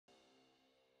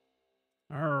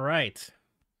All right.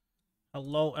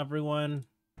 Hello, everyone.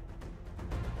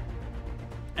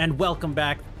 And welcome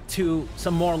back to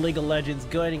some more League of Legends,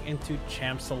 going into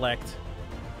Champ Select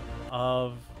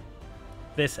of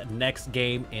this next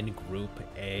game in Group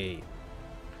A.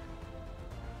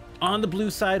 On the blue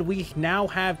side, we now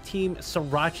have Team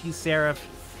SerachiSeraph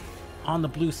on the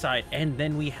blue side. And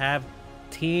then we have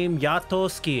Team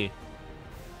Yatosuki.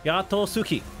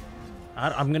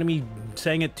 I'm going to be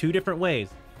saying it two different ways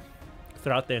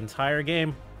throughout the entire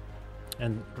game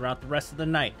and throughout the rest of the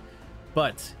night.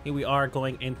 But here we are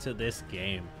going into this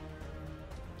game.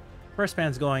 First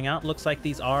ban's going out. Looks like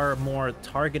these are more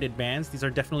targeted bans. These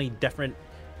are definitely different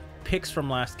picks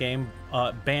from last game.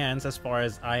 Bans, as far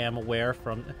as I am aware,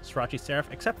 from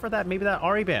SerachiSeraph, except for that, maybe that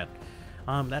Ahri ban.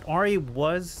 That Ahri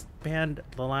was banned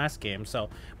the last game. So,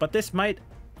 but this might,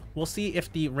 we'll see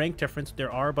if the rank difference,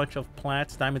 there are a bunch of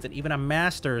plats, diamonds, and even a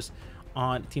masters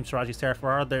on Team SerachiSeraph,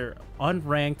 or are there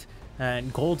unranked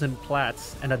and golds and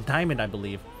plats and a diamond, I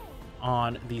believe,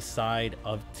 on the side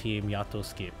of Team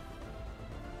Yatosuki.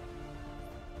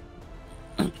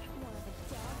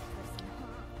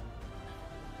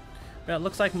 Yeah, it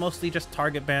looks like mostly just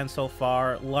target bans so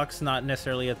far. Lux not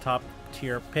necessarily a top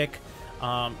tier pick.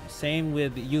 Same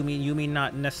with Yuumi. Yuumi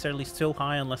not necessarily so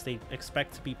high unless they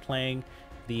expect to be playing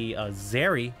the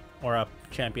Zeri, or a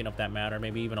champion of that matter,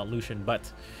 maybe even a Lucian.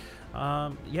 But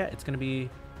yeah, it's going to be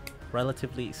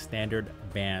relatively standard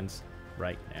bans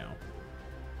right now.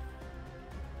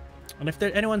 And if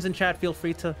anyone's in chat, feel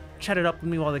free to chat it up with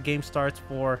me while the game starts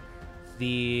for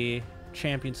the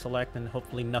champion select, and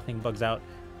hopefully nothing bugs out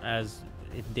as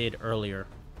it did earlier.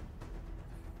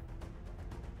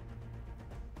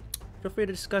 Feel free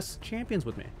to discuss champions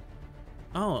with me.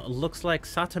 Oh, it looks like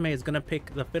Satame is going to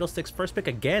pick the Fiddlesticks first pick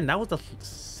again. That was the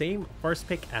same first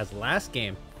pick as last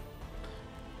game.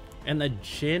 And the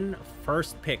Jhin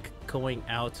first pick going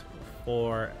out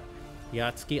for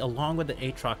Yatosuki, along with the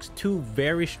Aatrox. Two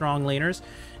very strong laners,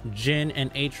 Jhin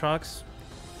and Aatrox,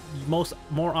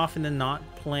 more often than not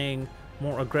playing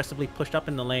more aggressively pushed up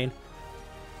in the lane.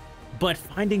 But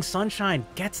finding Sunshine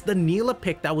gets the Neela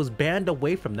pick that was banned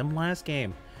away from them last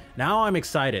game. Now I'm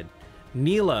excited.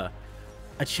 Neela,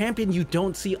 a champion you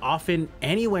don't see often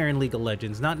anywhere in League of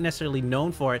Legends, not necessarily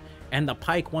known for it. And the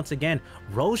Pyke once again,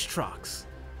 Rosetrox.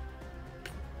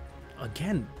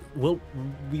 Again,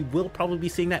 we will probably be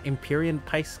seeing that Empyrean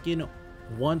Pyke skin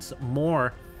once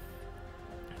more.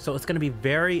 So it's going to be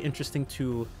very interesting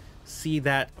to see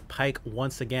that Pyke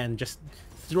once again, just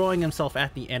throwing himself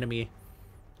at the enemy.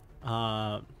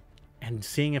 And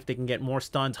seeing if they can get more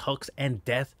stuns, hooks, and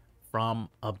death from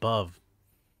above.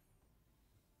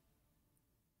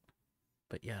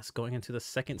 But yes, going into the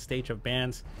second stage of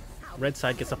bans, red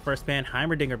side gets the first ban,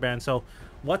 Heimerdinger ban. So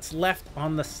what's left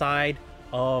on the side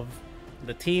of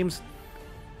the teams?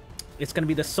 It's going to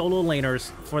be the solo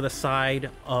laners for the side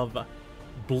of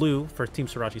blue for Team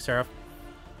SerachiSeraph,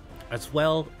 as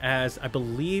well as, I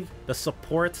believe, the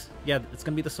support. Yeah, it's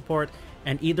going to be the support,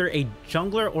 and either a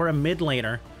jungler or a mid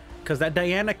laner, because that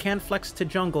Diana can flex to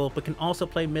jungle, but can also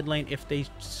play mid lane if they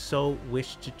so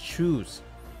wish to choose.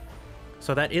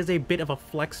 So that is a bit of a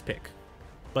flex pick,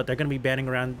 but they're going to be banning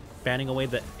away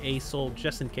the A-Soul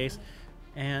just in case.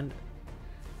 And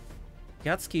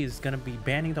Yatosuki is going to be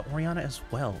banning the Orianna as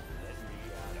well.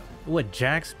 Ooh, a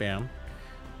Jax spam.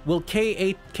 Will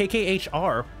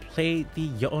KKHR play the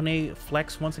Yone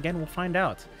flex once again? We'll find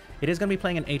out. It is going to be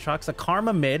playing an Aatrox, a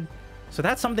Karma mid. So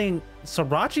that's something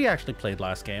Serachi actually played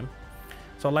last game.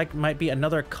 So like might be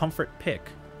another comfort pick.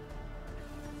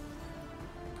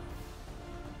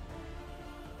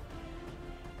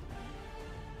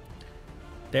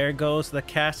 There goes the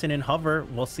Cassin and Hover.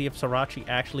 We'll see if Serachi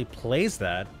actually plays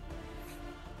that.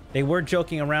 They were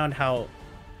joking around how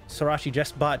Serachi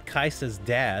just bought Kai'Sa's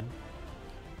dad.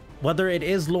 Whether it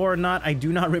is lore or not, I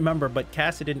do not remember, but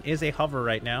Cassidon is a Hover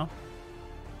right now.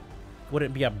 Would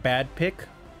it be a bad pick?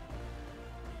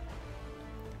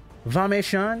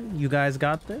 Vameshan, you guys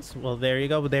got this? Well, there you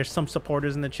go. There's some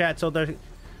supporters in the chat. So the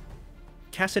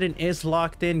Cassidon is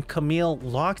locked in. Camille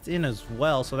locked in as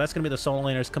well. So that's going to be the solo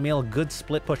laners. Camille, good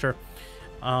split pusher.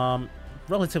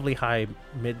 Relatively high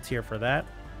mid tier for that.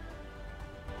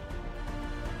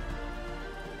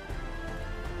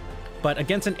 But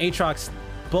against an Aatrox,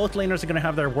 both laners are going to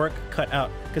have their work cut out.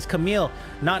 Because Camille,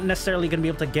 not necessarily going to be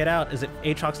able to get out as if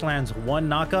Aatrox lands one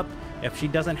knockup. If she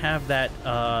doesn't have that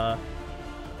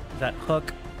that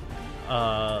hook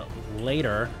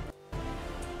later,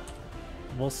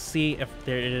 we'll see if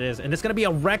there it is. And it's going to be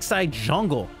a Rek'Sai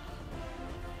jungle,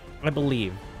 I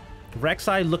believe.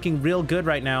 Rek'Sai looking real good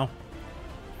right now.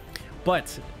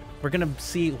 But we're going to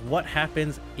see what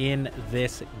happens in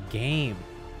this game.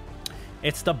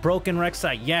 It's the broken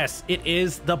Rek'Sai. Yes, it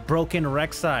is the broken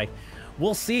Rek'Sai.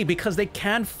 We'll see, because they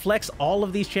can flex all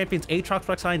of these champions, Aatrox,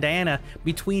 Rek'Sai, and Diana,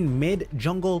 between mid,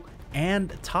 jungle,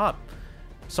 and top.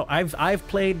 So I've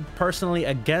played personally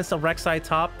against a Rek'Sai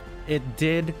top. It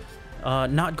did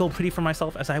not go pretty for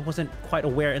myself, as I wasn't quite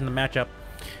aware in the matchup.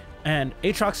 And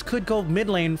Aatrox could go mid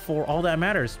lane for all that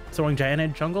matters. Throwing Diana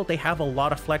in jungle, they have a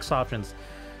lot of flex options.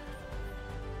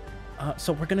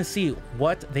 So we're going to see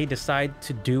what they decide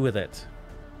to do with it.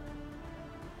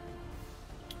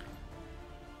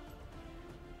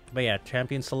 But yeah,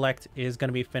 Champion Select is going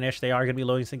to be finished. They are going to be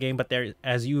loading the game, but there,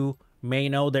 as you may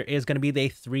know, there is going to be the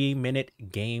 3-minute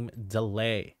game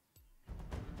delay.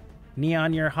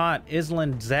 Neon, you're hot.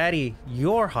 Island, Zaddy,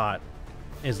 you're hot.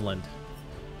 Island.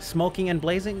 Smoking and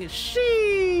blazing?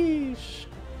 Sheesh.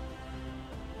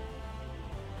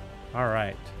 All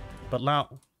right. But now,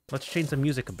 let's change the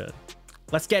music a bit.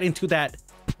 Let's get into that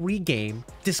pre-game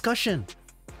discussion.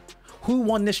 Who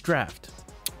won this draft?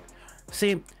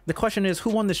 See, the question is, who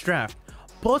won this draft?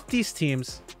 Both these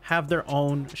teams have their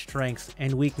own strengths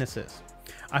and weaknesses.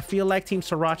 I feel like Team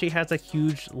Serachi has a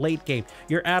huge late game.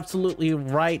 You're absolutely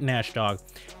right, Nash Dog.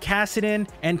 Kassadin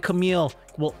and Camille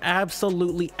will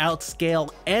absolutely outscale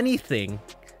anything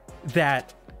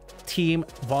that Team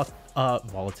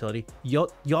Volatility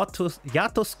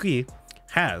Yatosuki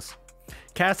has.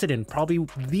 Kassadin, probably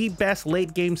the best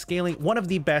late game scaling, one of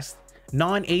the best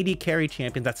non-AD carry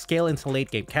champions that scale into late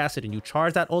game. Kassadin, you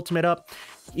charge that ultimate up,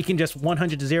 you can just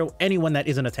 100-0 anyone that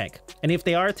isn't a tank. And if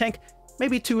they are a tank,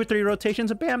 maybe 2 or 3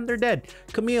 rotations and bam, they're dead.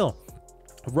 Camille,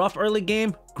 rough early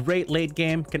game, great late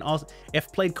game, can also,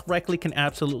 if played correctly, can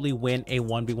absolutely win a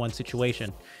 1v1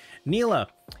 situation.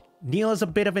 Neela's a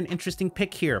bit of an interesting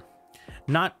pick here.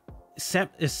 Not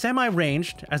is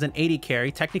semi-ranged as an AD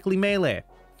carry, technically melee.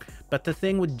 But the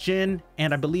thing with Jhin,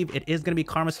 and I believe it is going to be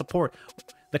Karma support,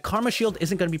 the Karma shield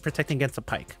isn't going to be protecting against a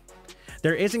Pyke.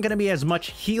 There isn't going to be as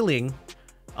much healing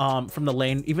from the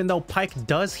lane, even though Pyke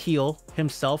does heal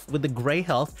himself with the gray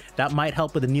health. That might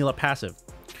help with the Neela passive.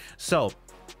 So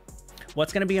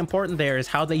what's going to be important there is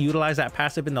how they utilize that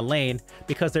passive in the lane,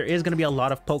 because there is going to be a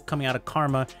lot of poke coming out of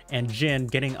Karma and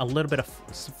Jhin getting a little bit of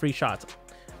free shots.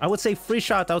 I would say free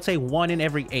shots, I would say 1 in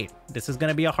every 8. This is going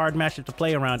to be a hard matchup to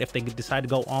play around if they decide to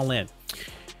go all in.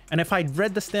 And if I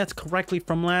read the stats correctly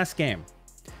from last game,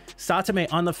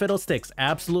 Satame on the Fiddlesticks,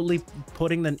 absolutely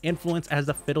putting the influence as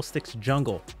the Fiddlesticks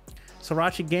jungle.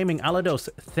 Serachi Gaming, Alados,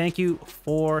 thank you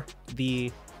for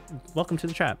the welcome to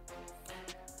the chat.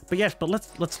 But yes, but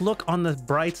let's look on the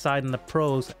bright side and the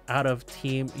pros out of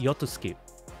Team Yatosuki.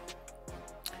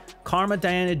 Karma,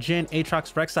 Diana, Jhin,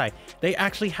 Aatrox, Rek'Sai. They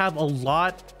actually have a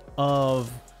lot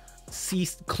of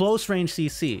close range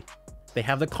CC. They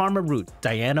have the Karma route,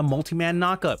 Diana multi-man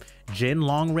knockup, Jhin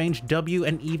long range W,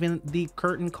 and even the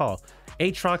curtain call.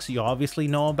 Aatrox, you obviously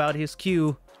know about his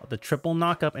Q, the triple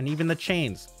knockup, and even the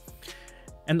chains.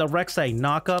 And the Rek'Sai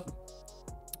knockup,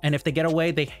 and if they get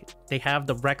away, they have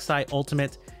the Rek'Sai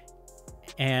ultimate,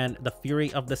 and the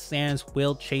Fury of the Sands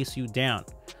will chase you down.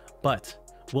 But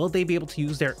will they be able to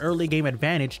use their early game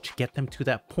advantage to get them to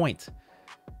that point?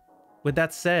 With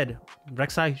that said,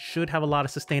 Rek'Sai should have a lot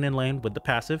of sustain in lane with the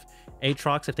passive.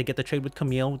 Aatrox, if they get the trade with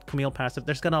Camille passive,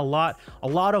 there's gonna a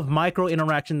lot of micro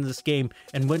interaction in this game.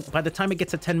 And by the time it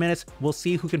gets to 10 minutes, we'll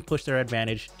see who can push their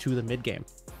advantage to the mid game.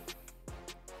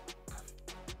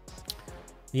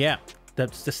 Yeah, the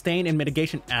sustain and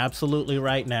mitigation, absolutely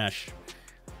right, Nash.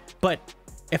 But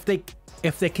if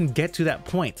they can get to that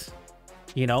point,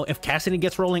 you know, if Kassadin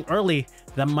gets rolling early,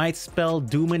 that might spell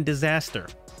doom and disaster.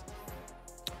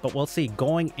 But we'll see.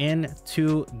 Going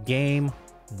into game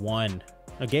 1.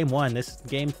 Game 1. This is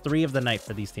game 3 of the night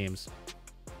for these teams.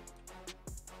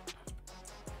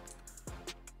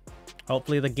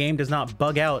 Hopefully the game does not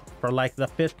bug out for like the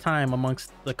 5th time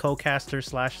amongst the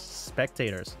co-casters /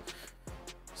 spectators.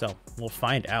 So we'll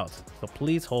find out. So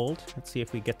please hold. Let's see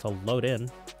if we get to load in.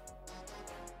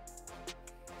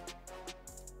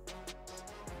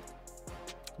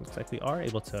 Looks like we are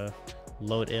able to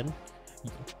load in.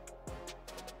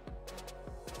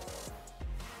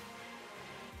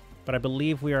 But I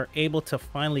believe we are able to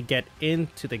finally get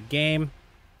into the game.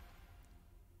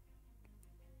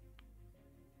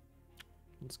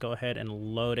 Let's go ahead and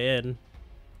load in.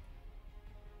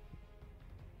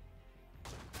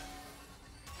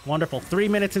 Wonderful. 3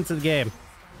 minutes into the game.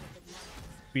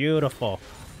 Beautiful.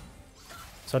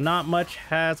 So not much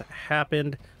has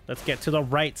happened. Let's get to the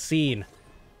right scene.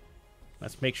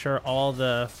 Let's make sure all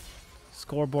the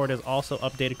scoreboard is also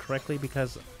updated correctly,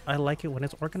 because I like it when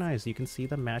it's organized. You can see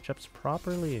the matchups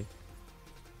properly.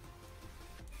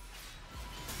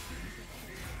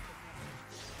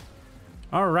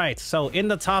 All right, so in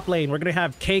the top lane, we're going to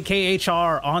have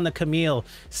KKHR on the Camille.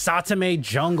 Satame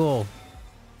jungle.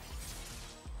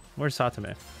 Where's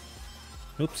Satame?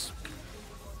 Oops.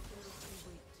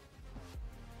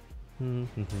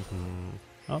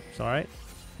 Oh, it's all right.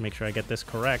 Make sure I get this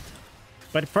correct.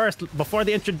 But first, before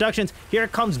the introductions, here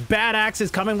comes Bad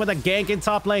Axes coming with a gank in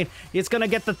top lane. It's going to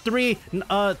get the 3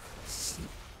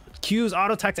 Q's,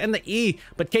 auto attacks, and the E.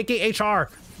 But KKHR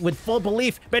with full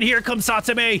belief. But here comes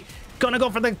Satame. Gonna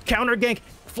go for the counter gank.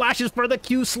 Flashes for the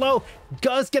Q slow.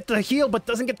 Does get the heal, but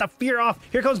doesn't get the fear off.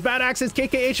 Here comes Bad Axes.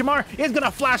 KKHMR is gonna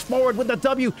flash forward with the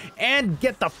W and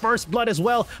get the first blood as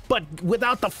well. But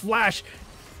without the flash,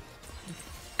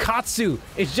 Katsu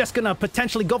is just gonna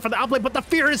potentially go for the outplay, but the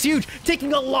fear is huge,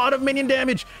 taking a lot of minion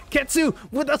damage. Ketsu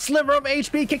with a sliver of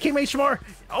HP. KKHMR,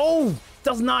 oh,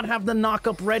 does not have the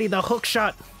knock-up ready. The hook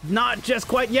shot, not just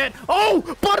quite yet.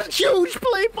 Oh, but a huge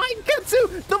play by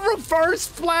Ketsu. The reverse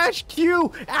flash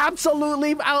Q,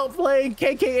 absolutely outplaying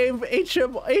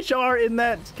KKHR in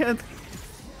that.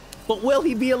 But will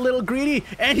he be a little greedy?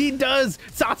 And he does.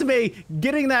 Satame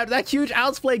getting that huge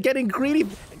outplay, getting greedy.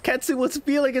 Ketsu was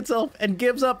feeling itself and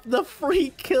gives up the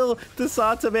free kill to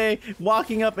Satame,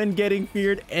 walking up and getting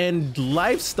feared and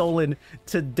life stolen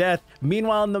to death.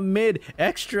 Meanwhile, in the mid,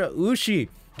 Extra Ushi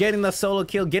getting the solo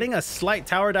kill, getting a slight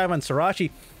tower dive on Serachi.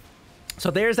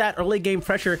 So there's that early game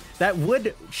pressure that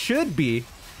should be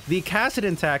the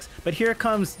Kassadin tax, but here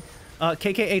comes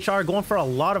KKHR going for a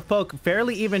lot of poke.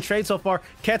 Fairly even trade so far.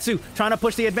 Ketsu trying to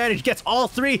push the advantage, gets all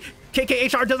 3.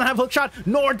 KKHR doesn't have hook shot,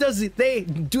 nor do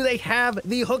they have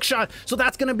the hook shot. So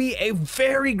that's going to be a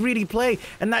very greedy play.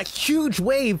 And that huge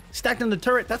wave stacked in the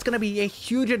turret, that's going to be a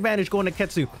huge advantage going to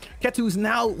Ketsu. Ketsu's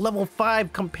now level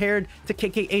 5 compared to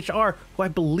KKHR, who I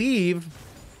believe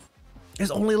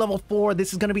is only level 4.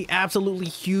 This is going to be absolutely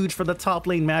huge for the top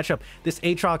lane matchup, this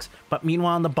Aatrox. But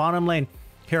meanwhile, in the bottom lane,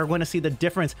 here we're going to see the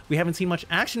difference. We haven't seen much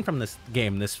action from this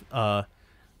game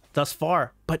thus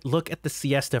far, but look at the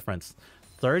CS difference.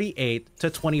 38 to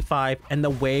 25, and the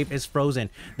wave is frozen.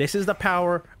 This is the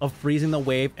power of freezing the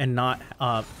wave and not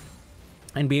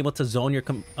and be able to zone your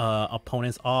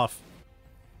opponents off.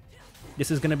 This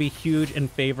is going to be huge in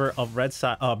favor of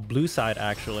blue side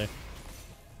actually.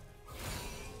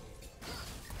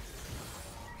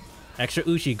 Extra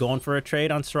Ushi going for a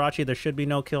trade on Serachi. There should be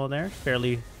no kill there.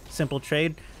 Fairly simple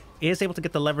trade. Is able to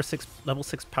get the level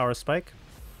 6 power spike.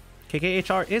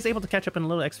 KKHR is able to catch up in a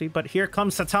little XP, but here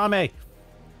comes Satame.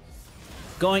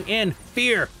 Going in,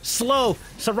 fear, slow.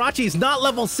 Serachi's not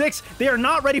level 6. They are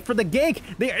not ready for the gank.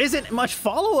 There isn't much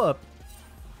follow-up.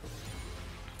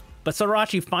 But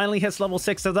Serachi finally hits level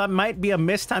 6, so that might be a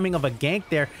mistiming of a gank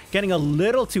there. Getting a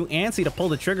little too antsy to pull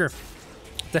the trigger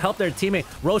to help their teammate.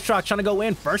 Roadshot trying to go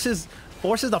in, forces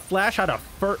the flash out of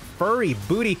furry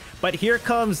booty. But here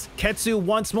comes Ketsu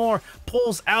once more,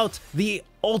 pulls out the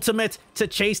ultimate to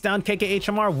chase down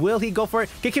KKHMR. Will he go for it?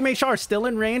 KKHMR still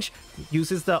in range,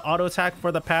 uses the auto attack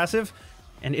for the passive,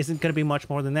 and isn't going to be much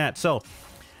more than that. So,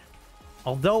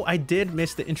 although I did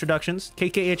miss the introductions,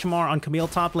 KKHMR on Camille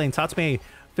top lane, Tatsume,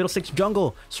 Fiddlesticks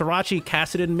jungle, Serachi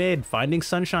Kassadin mid, Finding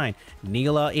Sunshine,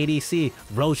 Neela ADC,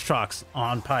 Rosetrox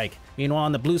on Pike. Meanwhile,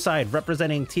 on the blue side,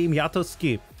 representing Team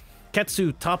Yatosuki,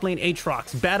 Ketsu, top lane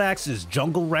Aatrox, Bad Axes,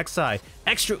 jungle Rek'Sai,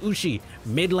 Extra Ushi,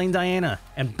 mid lane Diana,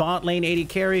 and bot lane AD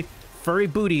carry, Furry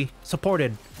Booty,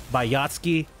 supported by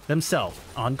Yatsuki themselves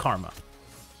on Karma.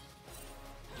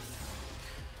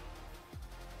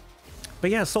 But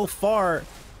yeah, so far,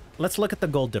 let's look at the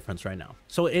gold difference right now.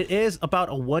 So it is about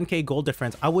a 1k gold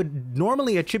difference. I would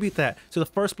normally attribute that to the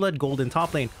First Blood gold in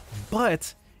top lane,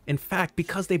 but in fact,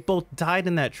 because they both died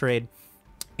in that trade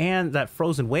and that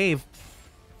frozen wave,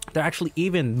 they're actually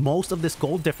even. Most of this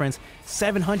gold difference,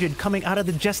 700, coming out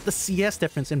of just the CS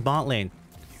difference in bot lane.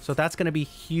 So that's going to be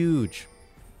huge.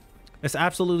 It's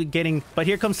absolutely getting... But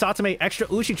here comes Satame, Extra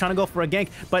Ushi trying to go for a gank.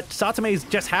 But Satame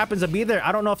just happens to be there.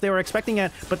 I don't know if they were expecting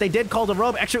it, but they did call the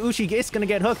robe. Extra Ushi is going to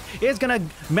get hooked. Is going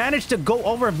to manage to go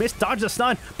over, dodge the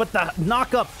stun. But the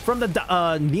knock up from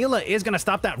the Neela is going to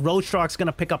stop that. Roadstrok's going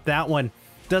to pick up that one.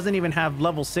 Doesn't even have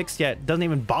level 6 yet. Doesn't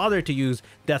even bother to use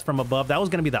Death from Above. That was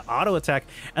going to be the auto attack.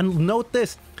 And note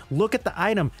this. Look at the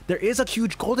item. There is a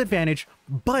huge gold advantage,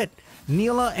 but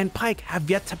Neela and Pike have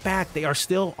yet to back. They are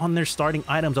still on their starting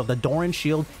items of the Doran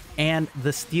Shield and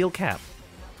the Steel Cap.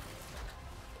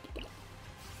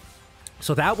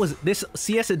 So that was... This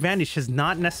CS advantage has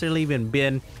not necessarily even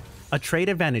been a trade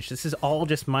advantage. This is all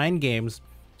just mind games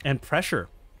and pressure.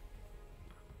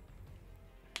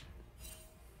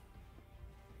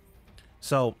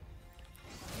 So,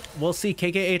 we'll see.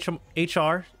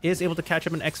 KKHR is able to catch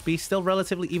up in XP, still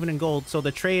relatively even in gold. So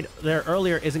the trade there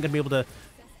earlier isn't going to be able to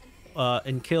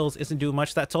in kills isn't doing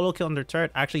much. That total kill on their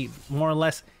turret actually more or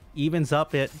less evens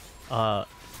up it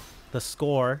the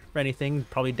score. If anything,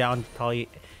 probably down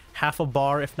half a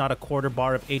bar, if not a quarter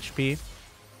bar of HP.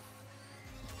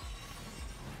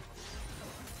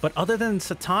 But other than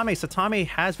Satame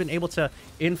has been able to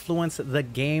influence the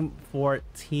game for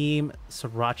Team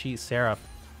SerachiSeraph.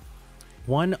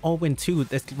 1-0-2.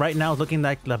 This right now looking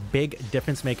like the big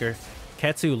difference maker.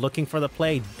 Ketsu looking for the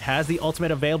play, has the ultimate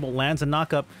available, lands a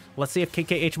knockup. Let's see if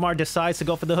KKHMR decides to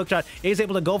go for the hookshot. Is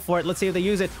able to go for it. Let's see if they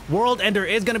use it. World Ender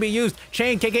is going to be used.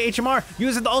 Chain, KKHMR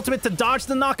uses the ultimate to dodge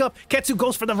the knockup. Ketsu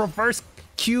goes for the reverse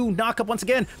Q knockup once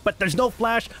again, but there's no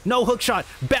flash, no hookshot.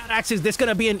 Bad Axes, this is going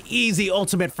to be an easy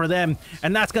ultimate for them,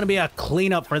 and that's going to be a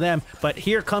cleanup for them. But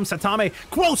here comes Satame.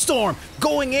 Growth Storm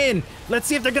going in. Let's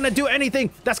see if they're going to do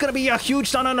anything. That's going to be a huge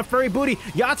stun on the furry booty.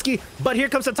 Yatsuki, but here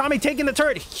comes Satame taking the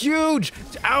turret. Huge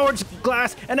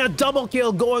hourglass and a double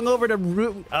kill going over to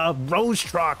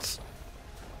Rosetrox.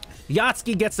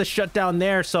 Yatsuki gets the shutdown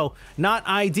there, so not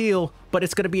ideal, but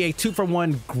it's going to be a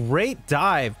 2-for-1 great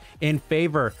dive in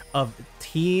favor of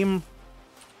Team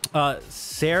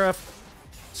SerachiSeraph.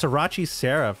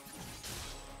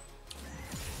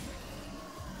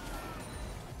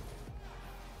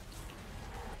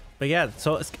 But yeah,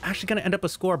 so it's actually going to end up a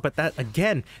score, but that,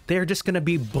 again, they're just going to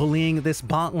be bullying this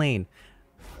bot lane.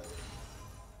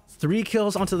 3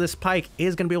 kills onto this Pike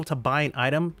is going to be able to buy an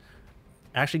item.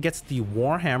 Actually gets the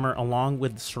Warhammer along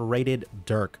with serrated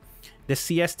Dirk. The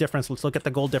CS difference, let's look at the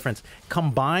gold difference.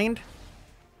 Combined,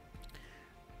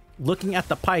 looking at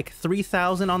the Pike,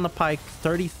 3,000 on the Pike,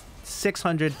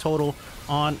 3,600 total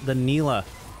on the Neela.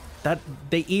 That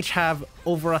they each have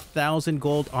over 1,000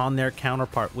 gold on their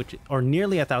counterpart, or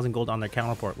nearly 1,000 gold on their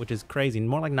counterpart, which is crazy,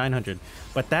 more like 900.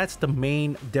 But that's the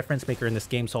main difference maker in this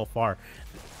game so far.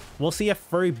 We'll see if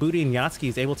Furry Booty and Yatsuki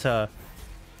is able to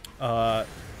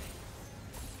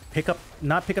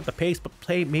not pick up the pace, but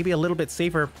play maybe a little bit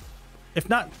safer. If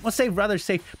not, let's say rather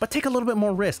safe, but take a little bit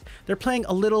more risk. They're playing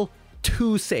a little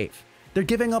too safe. They're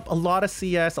giving up a lot of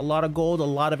CS, a lot of gold, a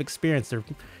lot of experience. They're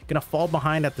gonna fall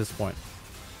behind at this point.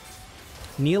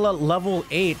 Neela level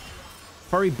 8,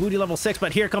 Furry Booty level 6,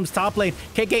 but here comes top lane.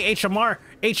 KKHMR,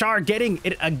 HR getting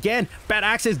it again. Bad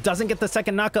Axes doesn't get the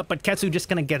second knockup, but Ketsu just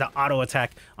gonna get an auto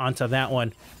attack onto that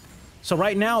one. So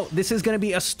right now, this is gonna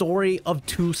be a story of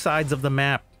 2 sides of the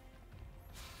map.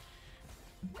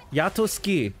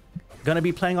 Yatosuki gonna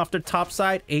be playing off their top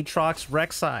side, Aatrox,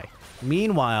 Rek'Sai.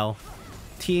 Meanwhile,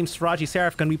 Team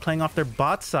SerachiSeraph gonna be playing off their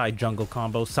bot side jungle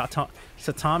combo.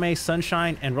 Satame,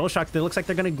 Sunshine, and Rosetrox. It looks like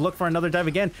they're gonna look for another dive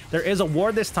again. There is a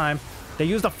ward this time. They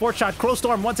used a 4-shot Crow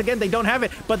Storm. Once again, they don't have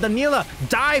it, but the Neela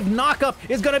dive knockup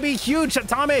is gonna be huge.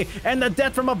 Satame and the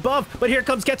death from above, but here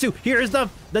comes Ketsu. Here is the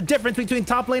difference between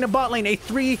top lane and bot lane. A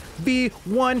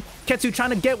 3v1. Ketsu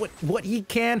trying to get what he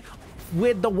can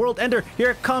with the World Ender.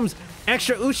 Here comes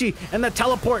Extra Uchi and the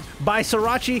teleport by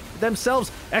Serachi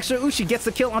themselves. Extra Uchi gets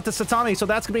the kill onto Satame, so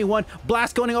that's gonna be 1.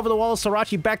 Blast going over the wall,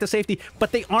 Serachi back to safety,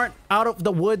 but they aren't out of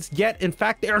the woods yet. In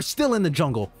fact, they are still in the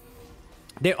jungle.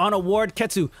 They're on a ward.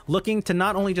 Ketsu looking to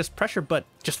not only just pressure, but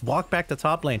just walk back to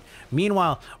top lane.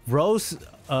 Meanwhile,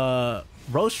 Rosetrox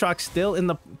still in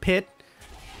the pit,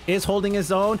 is holding his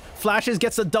own. Flashes,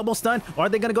 gets a double stun. Are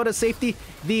they gonna go to safety?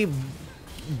 The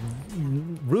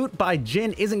root by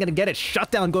Jin isn't going to get it.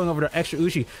 Shutdown going over to Extra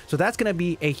Uchi. So that's going to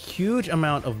be a huge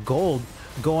amount of gold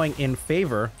going in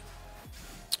favor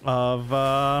of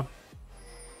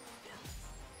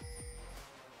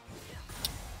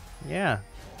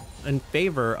in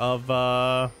favor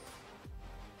of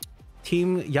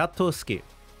Team Yatosuki.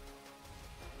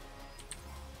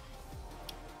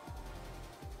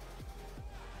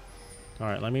 All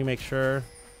right, let me make sure.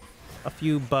 A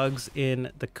few bugs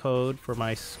in the code for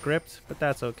my script, but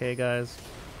that's okay, guys.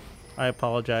 I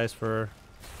apologize for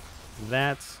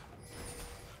that.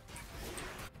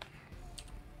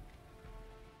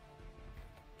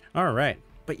 All right,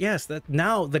 but yes, that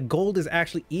now the gold is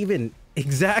actually even,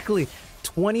 exactly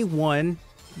 21-8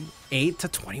 to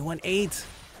 21-8.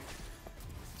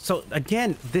 So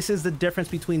again, this is the difference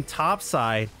between top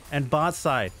side and bot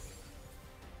side.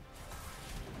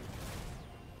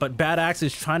 But Bad Axe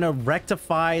is trying to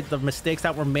rectify the mistakes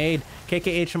that were made.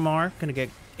 KKHMR gonna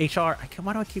get HR.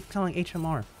 Why do I keep calling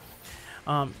HMR?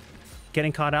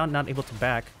 Getting caught out, not able to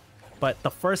back. But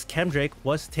the first Chemdrake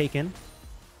was taken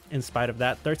in spite of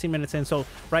that. 13 minutes in. So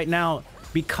right now,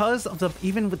 because of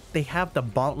the they have the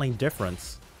bot lane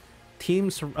difference, Team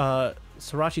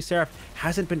SerachiSeraph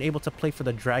hasn't been able to play for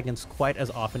the Dragons quite as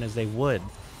often as they would.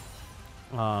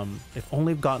 If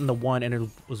only gotten the 1, and it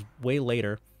was way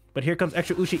later. But here comes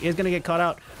Extra Uchi, is going to get caught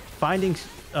out. Finding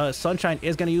Sunshine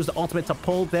is going to use the ultimate to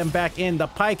pull them back in. The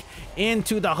pike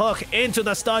into the hook, into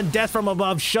the stun, death from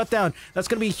above, shutdown. That's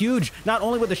going to be huge, not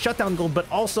only with the shutdown gold,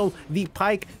 but also the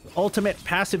pike ultimate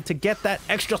passive to get that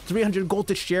extra 300 gold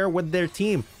to share with their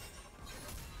team.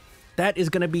 That is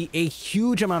going to be a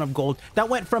huge amount of gold. That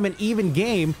went from an even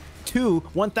game to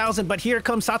 1,000, but here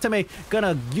comes Satame, going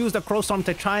to use the Crow Storm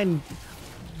to try and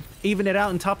even it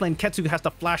out in top lane. Ketsu has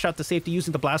to flash out to safety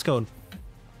using the Blast Cone.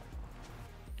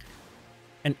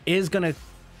 And is going to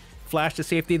flash to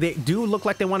safety. They do look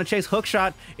like they want to chase. Hook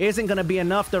shot isn't going to be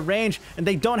enough. The range, and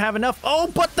they don't have enough. Oh,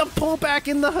 but the pullback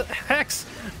in the Hex.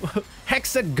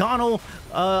 Hexagonal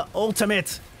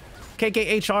ultimate.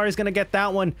 KKHR is going to get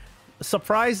that one.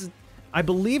 Surprise. I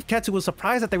believe Ketsu was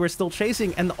surprised that they were still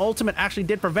chasing, and the ultimate actually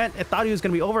did prevent. I thought he was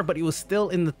going to be over, but he was still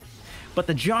in the... But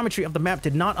the geometry of the map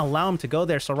did not allow him to go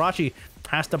there. Serachi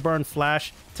has to burn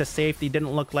flash to safety.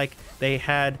 Didn't look like they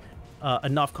had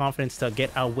enough confidence to get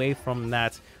away from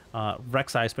that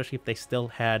Rek'Sai, especially if they still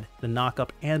had the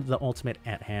knockup and the ultimate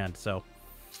at hand. So,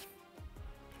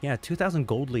 yeah, 2,000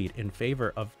 gold lead in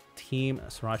favor of Team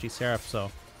SerachiSeraph.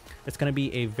 So, it's going to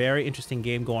be a very interesting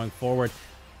game going forward.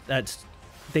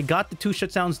 They got the two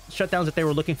shutdowns that they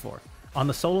were looking for on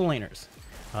the solo laners.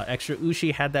 Extra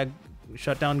Uchi had that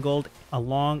shutdown gold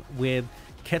along with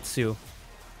Ketsu.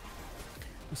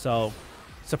 So,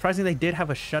 surprisingly, they did have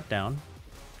a shutdown.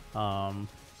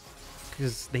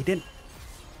 Because they didn't...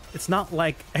 It's not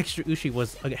like Extra Uchi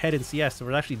was ahead in CS. They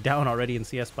were actually down already in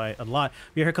CS by a lot.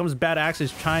 Here comes Bad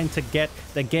Axes trying to get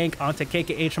the gank onto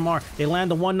KKHMR. They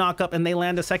land the one knockup and they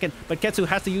land the second. But Ketsu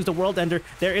has to use the World Ender.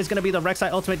 There is going to be the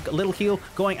Rek'Sai ultimate little heal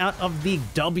going out of the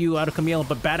W out of Camille.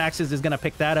 But Bad Axes is going to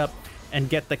pick that up and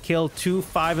get the kill. 2,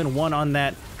 5, and 1 on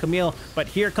that Camille. But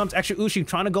here comes Extra Uchi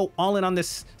trying to go all in on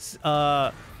this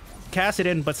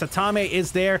Kassadin, but Satame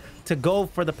is there to go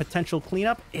for the potential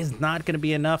cleanup. Is not going to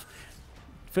be enough.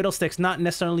 Fiddlesticks not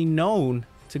necessarily known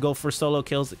to go for solo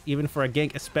kills, even for a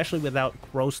gank, especially without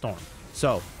Crow Storm.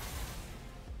 So,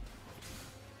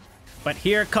 but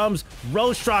here comes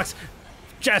Rosetrox,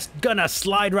 just gonna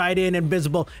slide right in,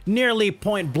 invisible, nearly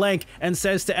point blank, and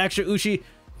says to Extra Uchi,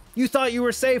 "You thought you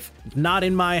were safe? Not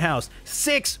in my house."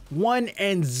 6, 1,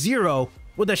 and 0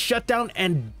 with a shutdown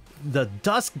and the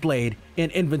Duskblade in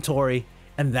inventory,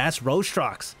 and that's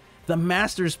Rosetrox, the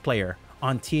Masters player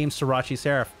on Team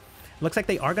SerachiSeraph. Looks like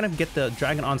they are going to get the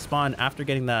Dragon on spawn after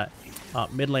getting that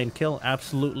mid lane kill.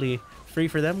 Absolutely free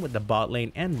for them with the bot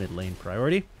lane and mid lane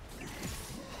priority.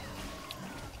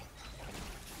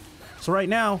 So right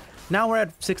now we're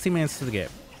at 16 minutes to the game.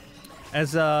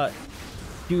 As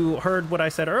you heard what I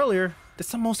said earlier,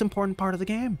 that's the most important part of the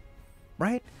game,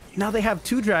 right? Now they have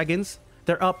 2 dragons.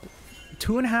 They're up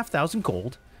 2,500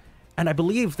 gold, and I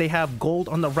believe they have gold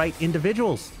on the right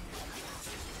individuals.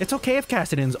 It's okay if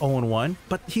Kassadin's 0-1,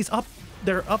 but he's up.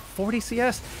 They're up 40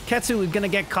 CS. Ketsu is gonna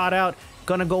get caught out.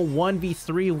 Gonna go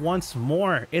 1v3 once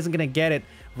more. Isn't gonna get it.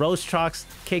 Rosetrox,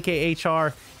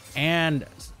 KKHR, and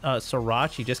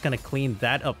Serachi just gonna clean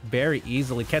that up very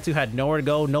easily. Ketsu had nowhere to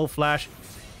go, no flash.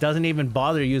 Doesn't even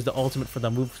bother to use the ultimate for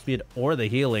the move speed or the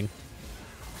healing.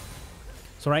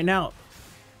 So right now,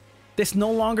 this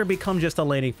no longer becomes just a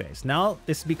laning phase. Now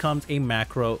this becomes a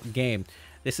macro game.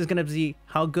 This is going to be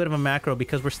how good of a macro,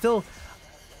 because we're still,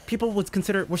 people would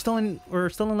consider we're still in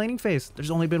laning phase.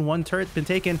 There's only been 1 turret been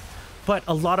taken, but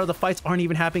a lot of the fights aren't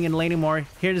even happening in lane anymore.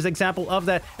 Here's an example of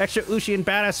that. Extra Uchi and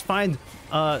Badass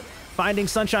finding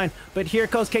Sunshine, but here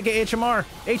goes KKHMR.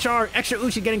 HR, Extra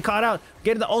Uchi getting caught out,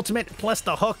 getting the ultimate plus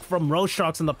the hook from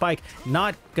Rosetrox and the pike.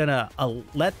 Not gonna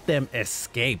let them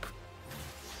escape.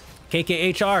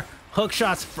 KKHR hook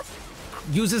shots,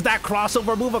 uses that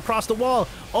crossover move across the wall.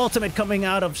 Ultimate coming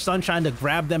out of Sunshine to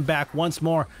grab them back once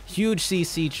more. Huge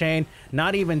CC chain,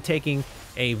 not even taking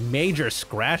a major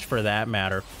scratch for that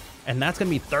matter. And that's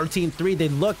going to be 13-3. They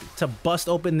look to bust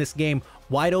open this game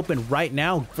wide open right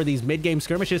now for these mid-game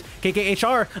skirmishes.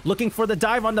 KKHR looking for the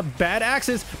dive on the Bad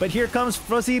Axes, but here comes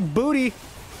Fuzzy Booty.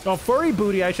 Oh, Furry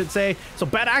Booty, I should say. So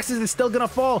Bad Axes is still going to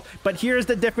fall, but here's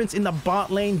the difference in the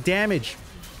bot lane damage.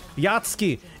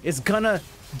 Yatosuki is gonna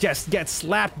just get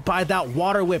slapped by that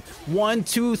water whip. 1,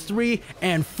 2, 3,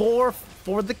 and 4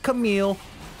 for the Camille.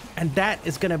 And that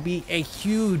is gonna be a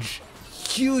huge,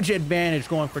 huge advantage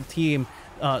going for Team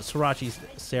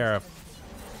SerachiSeraph.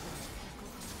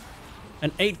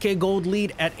 An 8k gold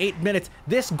lead at 8 minutes.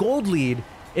 This gold lead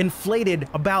inflated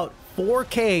about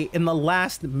 4k in the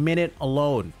last minute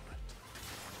alone.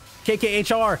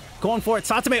 KKHR going for it.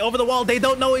 Satame over the wall. They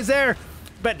don't know he's there.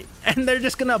 And they're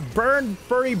just gonna burn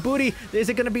Furry Booty. Is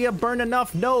it gonna be a burn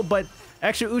enough? No, but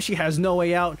Extra Uchi has no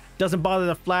way out. Doesn't bother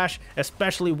the flash,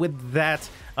 especially with that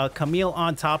Camille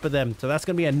on top of them. So that's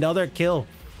going to be another kill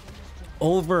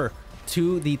over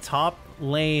to the top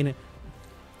lane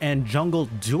and jungle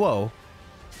duo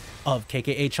of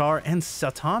KKHR and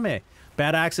Satame.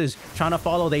 Bad Axes trying to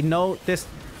follow. They know this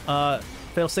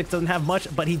Fatal 6 doesn't have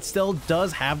much, but he still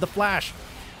does have the flash.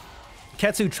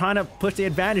 Ketsu trying to push the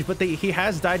advantage, but he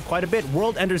has died quite a bit.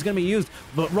 World Ender is going to be used,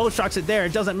 but Road Shock's it there.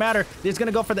 It doesn't matter. They're going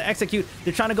to go for the execute.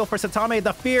 They're trying to go for Satame.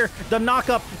 The fear, the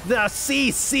knockup, the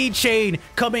CC chain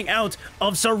coming out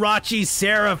of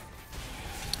SerachiSeraph.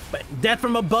 But death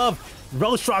from above.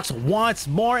 Road Shock's wants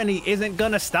more, and he isn't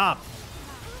going to stop.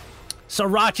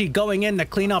 Serachi going in to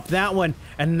clean up that one,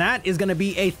 and that is going to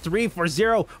be a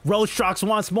 3-for-0. Road Shock's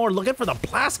wants more, looking for the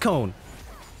blast cone.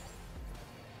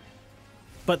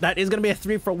 But that is going to be a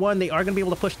 3-for-1. They are going to be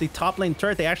able to push the top lane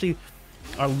turret. They actually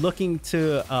are looking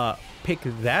to pick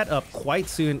that up quite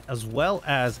soon, as well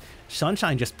as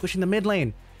Sunshine just pushing the mid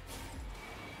lane.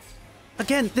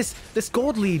 Again, this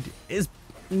gold lead is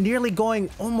nearly going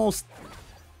almost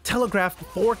telegraphed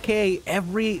 4K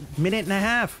every minute and a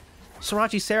half.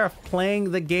 SerachiSeraph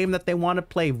playing the game that they want to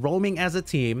play, roaming as a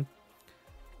team,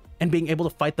 and being able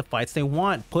to fight the fights they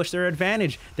want, push their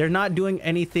advantage. They're not doing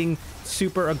anything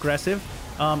super aggressive.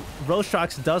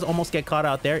 Rostrox does almost get caught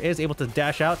out there, is able to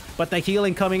dash out, but the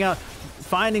healing coming out,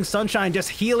 finding Sunshine, just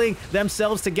healing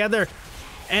themselves together,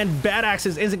 and Bad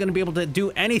Axes isn't going to be able to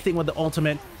do anything with the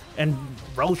ultimate, and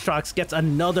Rostrox gets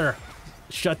another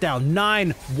shutdown. 9,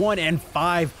 1, and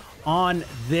 5 on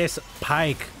this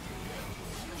Pyke.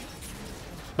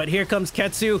 But here comes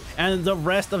Ketsu and the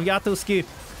rest of Yatosuki,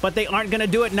 but they aren't going to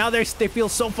do it. Now they feel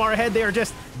so far ahead, they are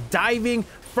just diving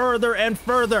further and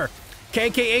further.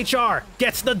 KKHR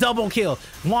gets the double kill,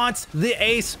 wants the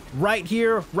ace right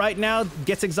here, right now,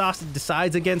 gets exhausted,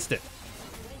 decides against it.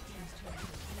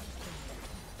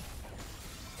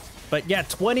 But yeah,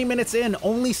 20 minutes in,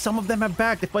 only some of them have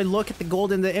backed. If I look at the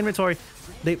gold in the inventory,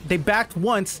 they backed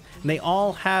once, and they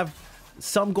all have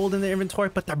some gold in their inventory,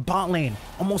 but they're bot lane,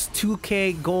 almost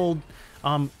 2k gold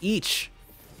each.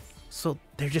 So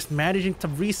they're just managing to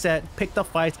reset, pick the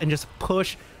fights, and just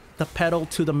push the pedal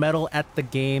to the metal at the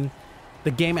game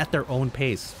at their own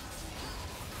pace.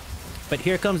 But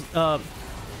here comes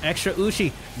Extra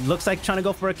Uchi. Looks like trying to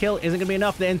go for a kill isn't gonna be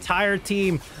enough. The entire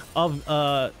team of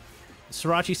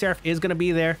SerachiSeraph is gonna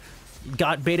be there.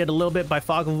 Got baited a little bit by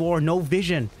Fog of War. No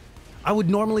vision. I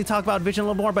would normally talk about vision a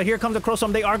little more, but here comes the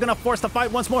Crowstorm. They are gonna force the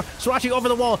fight once more. Serachi over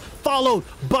the wall, followed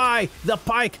by the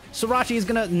Pyke. Serachi is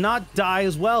gonna not die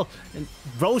as well. And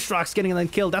Rostrox getting them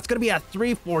killed. That's gonna be a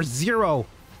 3-4-0.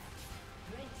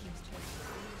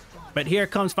 But here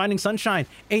comes Finding Sunshine,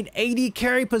 an 80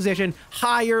 carry position,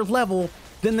 higher level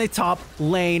than the top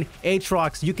lane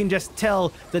Aatrox. You can just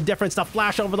tell the difference. The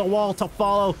flash over the wall to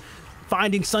follow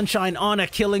Finding Sunshine on a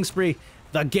killing spree.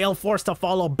 The Gale Force to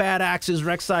follow Bad Axes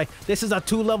Rek'Sai. This is a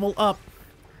 2-level up.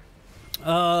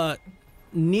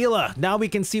 Neela, now we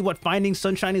can see what Finding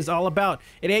Sunshine is all about.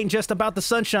 It ain't just about the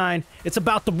sunshine, it's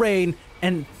about the rain.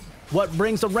 And what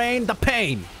brings the rain? The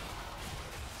pain.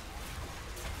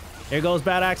 Here goes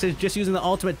Bad Axes, just using the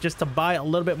ultimate just to buy a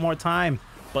little bit more time.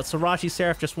 But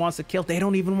SerachiSeraph just wants to kill. They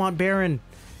don't even want Baron.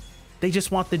 They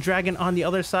just want the dragon on the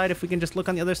other side. If we can just look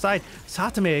on the other side.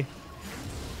 Satame,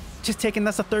 just taking,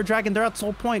 that's a 3rd dragon. They're at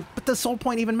soul point. But does soul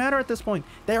point even matter at this point?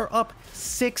 They are up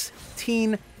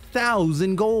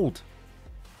 16,000 gold.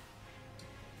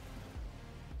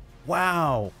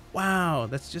 Wow. Wow.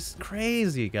 That's just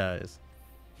crazy, guys.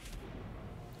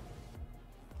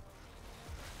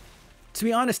 To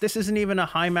be honest, this isn't even a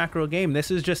high macro game. This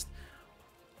is just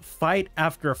fight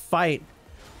after fight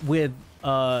with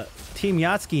Team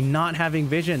Yatsuki not having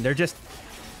vision. They're just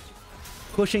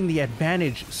pushing the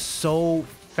advantage so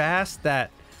fast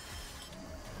that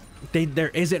there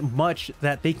isn't much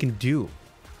that they can do.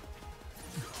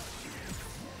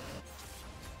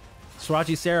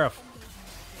 SerachiSeraph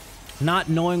not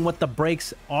knowing what the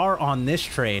brakes are on this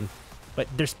train, but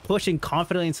they're pushing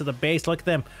confidently into the base. Look at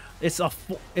them. It's a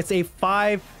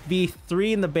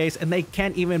 5v3 in the base, and they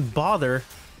can't even bother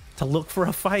to look for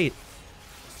a fight.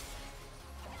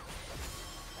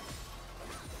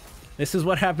 This is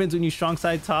what happens when you strong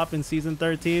side top in Season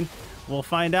 13. We'll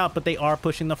find out, but they are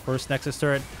pushing the first Nexus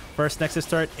turret. First Nexus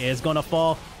turret is going to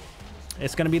fall.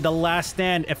 It's going to be the last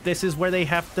stand. If this is where they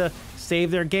have to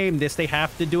save their game, they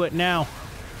have to do it now.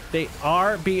 They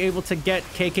are be able to get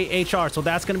KKHR, so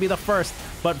that's going to be the first.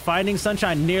 But Finding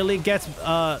Sunshine nearly gets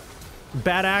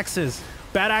Bad Axes.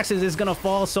 Bad Axes is going to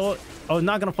fall, so... Oh,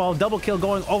 not going to fall. Double kill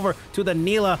going over to the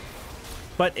Neela.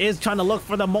 But is trying to look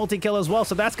for the multi-kill as well.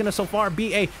 So that's going to so far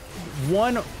be a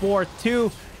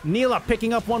 1-for-2. Neela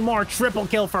picking up one more. Triple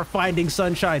kill for Finding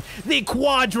Sunshine. The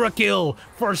quadra kill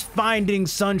for Finding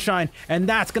Sunshine. And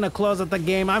that's going to close out the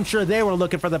game. I'm sure they were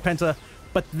looking for the penta.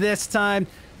 But this time,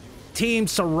 Team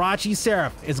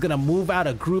SerachiSeraph is going to move out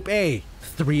of Group A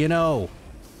 3-0.